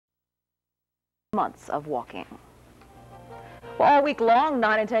months of walking. Well, all week long,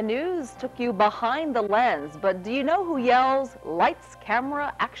 9 and 10 News took you behind the lens. But do you know who yells lights,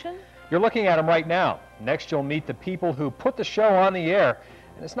 camera, action? You're looking at them right now. Next, you'll meet the people who put the show on the air.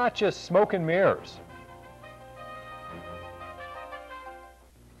 And it's not just smoke and mirrors.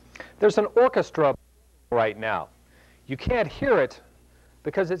 There's an orchestra right now. You can't hear it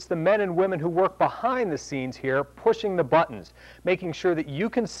because it's the men and women who work behind the scenes here pushing the buttons, making sure that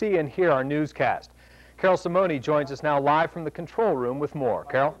you can see and hear our newscast. Carol Scimone joins us now live from the control room with more.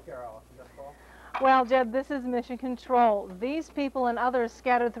 Carol? Well, Jed, this is Mission Control. These people and others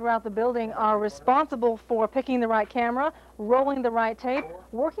scattered throughout the building are responsible for picking the right camera, rolling the right tape,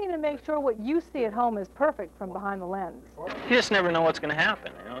 working to make sure what you see at home is perfect from behind the lens. You just never know what's going to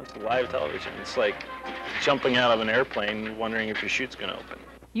happen. You know, it's live television. It's like jumping out of an airplane wondering if your chute's going to open.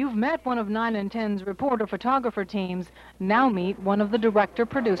 You've met one of 9 and 10's reporter-photographer teams. Now meet one of the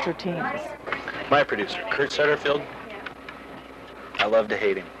director-producer teams. My producer, Kurt Sutterfield. I love to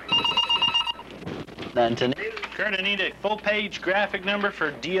hate him. Kurt, I need a full-page graphic number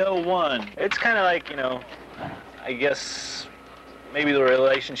for DO1. It's kind of like, you know, I guess maybe the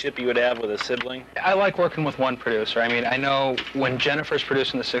relationship you would have with a sibling. I like working with one producer. I mean, I know when Jennifer's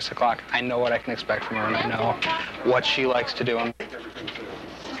producing the 6 o'clock, I know what I can expect from her, and I know what she likes to do.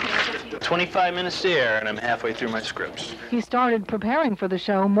 25 minutes to air, and I'm halfway through my scripts. He started preparing for the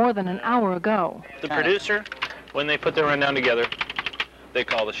show more than an hour ago. The producer, when they put their rundown together, they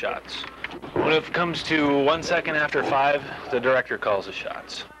call the shots. When it comes to 1 second after 5, the director calls the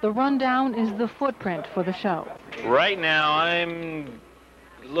shots. The rundown is the footprint for the show. Right now, I'm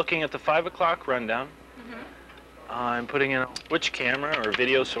looking at the 5 o'clock rundown. I'm putting in which camera or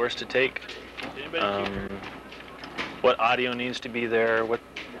video source to take, what audio needs to be there, what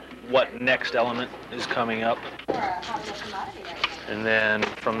next element is coming up. And then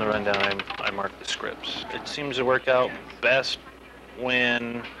from the rundown, I mark the scripts. It seems to work out best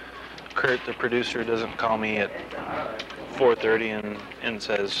when Kurt, the producer, doesn't call me at 4:30 and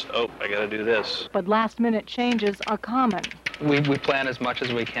says, oh, I got to do this. But last-minute changes are common. We plan as much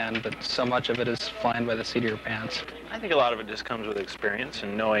as we can, but so much of it is flying by the seat of your pants. I think a lot of it just comes with experience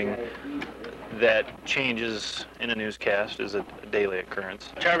and knowing that changes in a newscast is a daily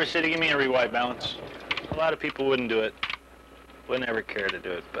occurrence. Traverse City, give me a re-white balance. A lot of people wouldn't do it, wouldn't ever care to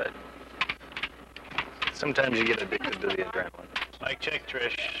do it, but sometimes you get addicted to the adrenaline. Mic check,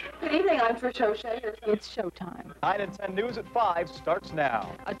 Trish. Good evening, I'm Trish O'Shea. It's showtime. 9 and 10 News at 5 starts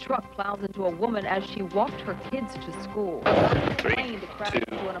now. A truck plows into a woman as she walked her kids to school. 3,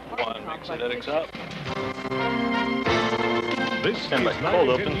 2, 1, exit up. Stand by, cold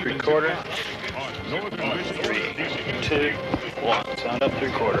open, 3/4. 3, 2, 1, sound up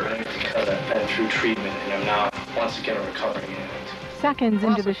 3/4. I've been through treatment and I'm now once again a recovering addict. Seconds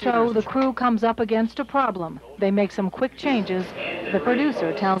into the show, the crew comes up against a problem. They make some quick changes. The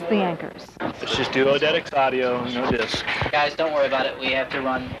producer tells the anchors. Let's just do Odetics audio, no disc. Guys, don't worry about it. We have to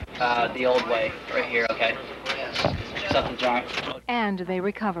run the old way right here, okay? Something's wrong. And they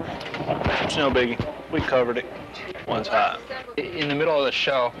recover. It's no biggie. We covered it. One's hot. In the middle of the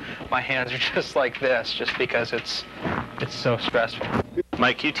show, my hands are just like this, just because it's so stressful.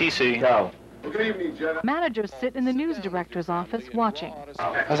 My QTC. Go. Good evening, Jenna. Managers sit in the news director's office watching.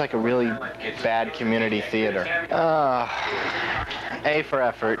 That was like a really bad community theater. A for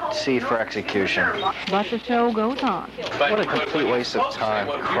effort, C for execution. But the show goes on. What a complete waste of time,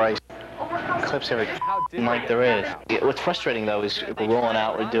 Christ. Clips every night there is. What's frustrating, though, is we're rolling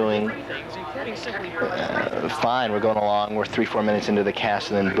out, we're doing fine, we're going along, we're 3-4 minutes into the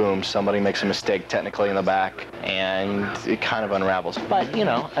cast, and then boom, somebody makes a mistake technically in the back, and it kind of unravels. But, you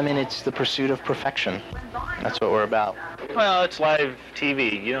know, I mean, it's the pursuit of perfection. That's what we're about. Well, it's live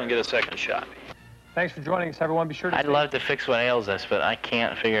TV. You don't get a second shot. Thanks for joining us, everyone. Be sure to... I'd love to fix what ails us, but I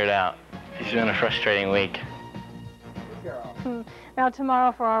can't figure it out. It's been a frustrating week. Now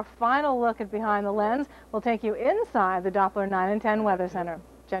tomorrow, for our final look at Behind the Lens, we'll take you inside the Doppler 9 and 10 Weather Center.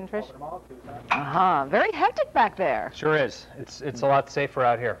 Jen, Trish? Very hectic back there. Sure is. It's a lot safer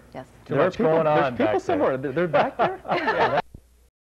out here. Yes. Too much going on back there. There's people somewhere. They're back there? Yeah,